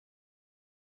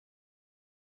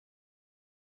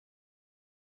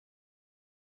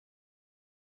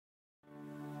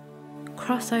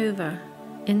Cross over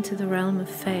into the realm of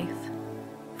faith,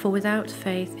 for without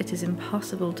faith it is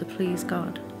impossible to please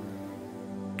God.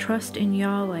 Trust in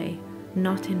Yahweh,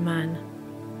 not in man.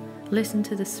 Listen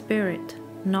to the Spirit,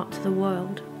 not the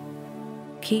world.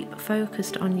 Keep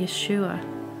focused on Yeshua,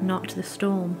 not the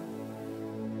storm.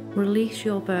 Release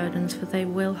your burdens, for they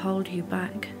will hold you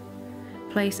back.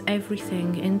 Place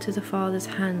everything into the Father's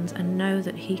hands and know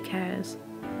that He cares.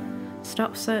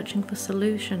 Stop searching for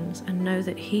solutions and know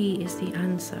that He is the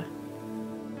answer.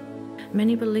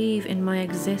 Many believe in my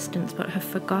existence but have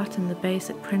forgotten the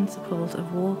basic principles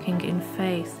of walking in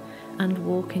faith and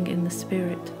walking in the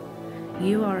Spirit.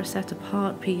 You are a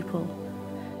set-apart people.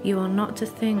 You are not to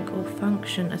think or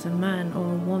function as a man or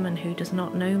a woman who does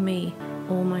not know me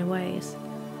or my ways.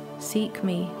 Seek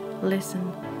me,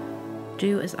 listen,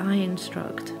 do as I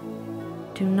instruct.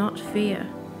 Do not fear.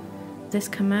 This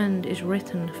command is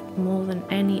written more than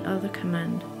any other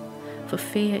command, for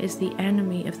fear is the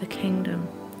enemy of the kingdom.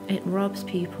 It robs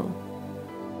people.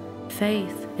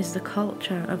 Faith is the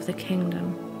culture of the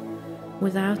kingdom.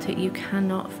 Without it you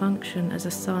cannot function as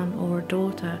a son or a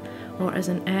daughter, or as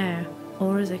an heir,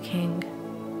 or as a king.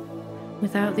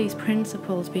 Without these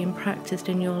principles being practiced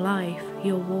in your life,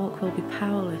 your walk will be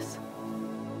powerless.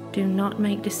 Do not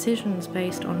make decisions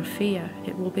based on fear,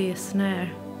 it will be a snare.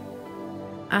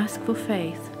 Ask for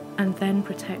faith, and then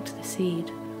protect the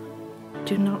seed.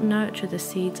 Do not nurture the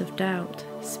seeds of doubt,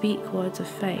 speak words of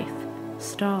faith,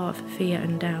 starve fear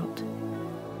and doubt.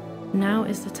 Now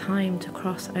is the time to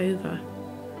cross over.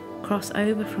 Cross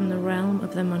over from the realm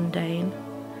of the mundane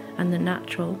and the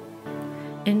natural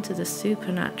into the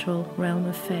supernatural realm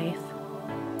of faith.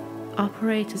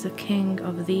 Operate as a king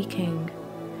of the king,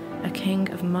 a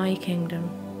king of my kingdom.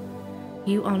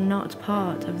 You are not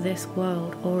part of this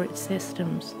world or its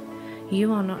systems.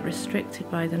 You are not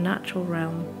restricted by the natural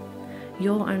realm.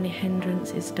 Your only hindrance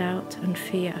is doubt and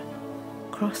fear.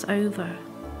 Cross over,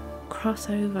 cross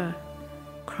over,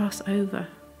 cross over.